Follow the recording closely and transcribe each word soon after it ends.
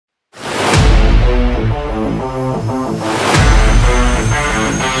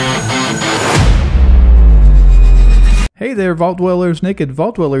Hey there, Vault Dwellers, Naked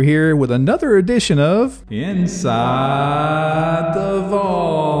Vault Dweller here with another edition of Inside the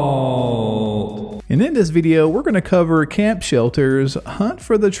Vault. And in this video, we're going to cover camp shelters, hunt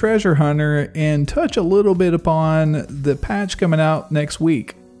for the treasure hunter, and touch a little bit upon the patch coming out next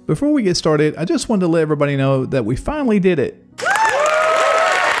week. Before we get started, I just wanted to let everybody know that we finally did it.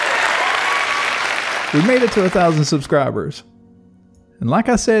 We made it to 1,000 subscribers. And like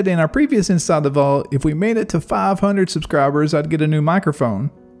I said in our previous Inside the Vault, if we made it to 500 subscribers, I'd get a new microphone.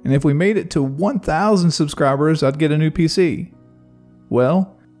 And if we made it to 1,000 subscribers, I'd get a new PC.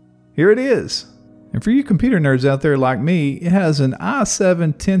 Well, here it is. And for you computer nerds out there like me, it has an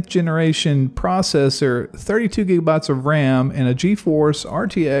i7 10th generation processor, 32 gigabytes of RAM, and a GeForce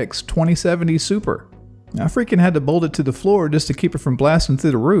RTX 2070 Super. I freaking had to bolt it to the floor just to keep it from blasting through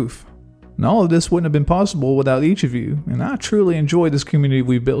the roof. And all of this wouldn't have been possible without each of you, and I truly enjoy this community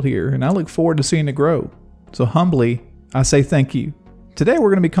we've built here, and I look forward to seeing it grow. So humbly, I say thank you. Today we're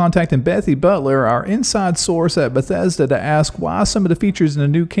going to be contacting Bethy Butler, our inside source at Bethesda, to ask why some of the features in the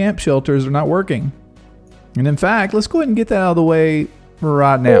new camp shelters are not working. And in fact, let's go ahead and get that out of the way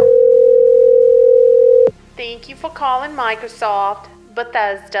right now. Thank you for calling Microsoft.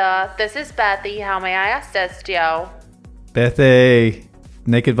 Bethesda, this is Bethy. How may I assist you? Bethy,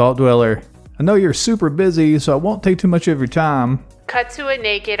 Naked Vault Dweller. I know you're super busy, so I won't take too much of your time. Cut to it,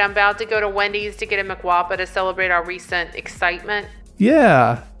 Naked. I'm about to go to Wendy's to get a McWhopper to celebrate our recent excitement.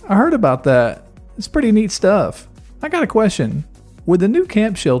 Yeah, I heard about that. It's pretty neat stuff. I got a question. With the new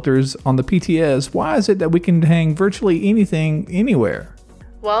camp shelters on the PTS, why is it that we can hang virtually anything anywhere?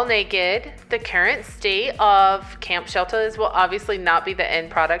 Well, Naked, the current state of camp shelters will obviously not be the end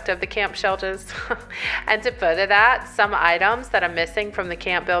product of the camp shelters. And to further that, some items that are missing from the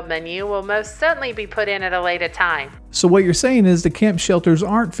camp build menu will most certainly be put in at a later time. So what you're saying is the camp shelters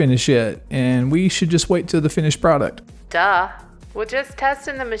aren't finished yet, and we should just wait till the finished product? Duh. We're just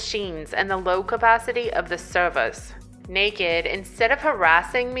testing the machines and the load capacity of the servers. Naked, instead of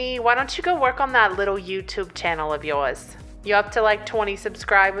harassing me, why don't you go work on that little YouTube channel of yours? You up to like 20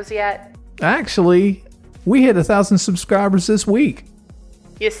 subscribers yet? Actually, we hit 1,000 subscribers this week.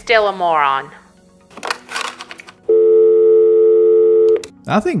 You're still a moron.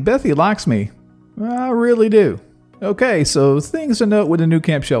 I think Bethy likes me. I really do. Okay, so things to note with the new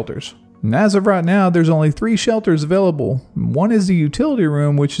camp shelters. And as of right now, there's only 3 shelters available. One is the utility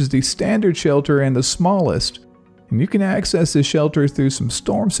room, which is the standard shelter and the smallest. And you can access this shelter through some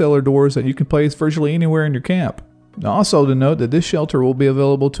storm cellar doors that you can place virtually anywhere in your camp. And also to note that this shelter will be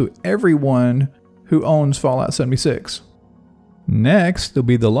available to everyone who owns Fallout 76. Next, there'll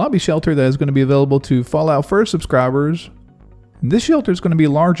be the lobby shelter that is going to be available to Fallout 1st subscribers. And this shelter is going to be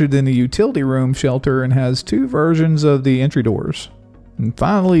larger than the utility room shelter and has 2 versions of the entry doors. And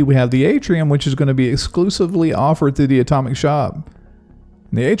finally, we have the Atrium, which is going to be exclusively offered through the Atomic Shop.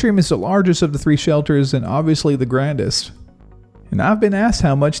 And the Atrium is the largest of the 3 shelters and obviously the grandest. And I've been asked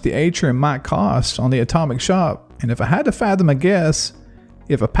how much the Atrium might cost on the Atomic Shop. And if I had to fathom a guess,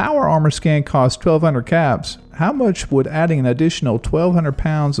 if a power armor scan costs 1,200 caps, how much would adding an additional 1,200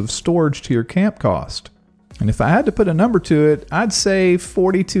 pounds of storage to your camp cost? And if I had to put a number to it, I'd say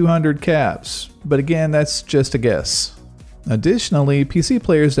 4,200 caps. But again, that's just a guess. Additionally, PC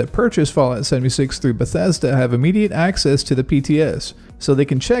players that purchase Fallout 76 through Bethesda have immediate access to the PTS, so they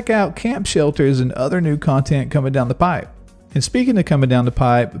can check out camp shelters and other new content coming down the pipe. And speaking of coming down the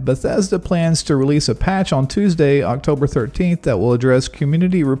pipe, Bethesda plans to release a patch on Tuesday, October 13th that will address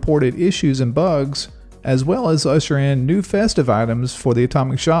community-reported issues and bugs, as well as usher in new festive items for the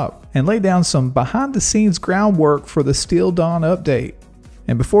Atomic Shop, and lay down some behind-the-scenes groundwork for the Steel Dawn update.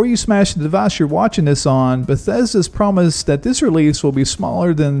 And before you smash the device you're watching this on, Bethesda's promised that this release will be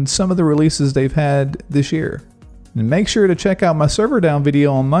smaller than some of the releases they've had this year. And make sure to check out my server down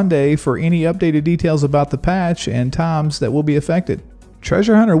video on Monday for any updated details about the patch and times that will be affected.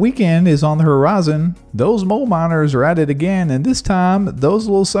 Treasure Hunter Weekend is on the horizon. Those mole miners are at it again, and this time, those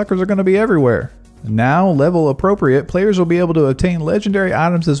little suckers are going to be everywhere. Now, level appropriate, players will be able to obtain legendary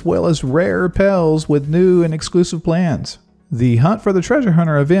items as well as rare pells with new and exclusive plans. The Hunt for the Treasure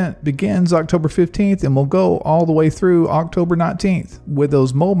Hunter event begins October 15th and will go all the way through October 19th, with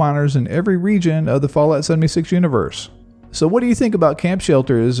those mole miners in every region of the Fallout 76 universe. So what do you think about camp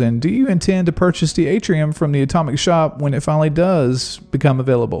shelters, and do you intend to purchase the Atrium from the Atomic Shop when it finally does become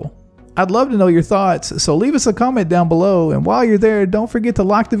available? I'd love to know your thoughts, so leave us a comment down below, and while you're there, don't forget to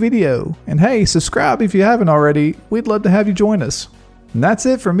like the video. And hey, subscribe if you haven't already. We'd love to have you join us. And that's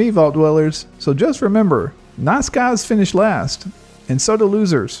it for me, Vault Dwellers. So just remember, nice guys finish last, and so do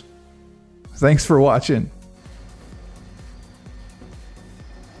losers. Thanks for watching.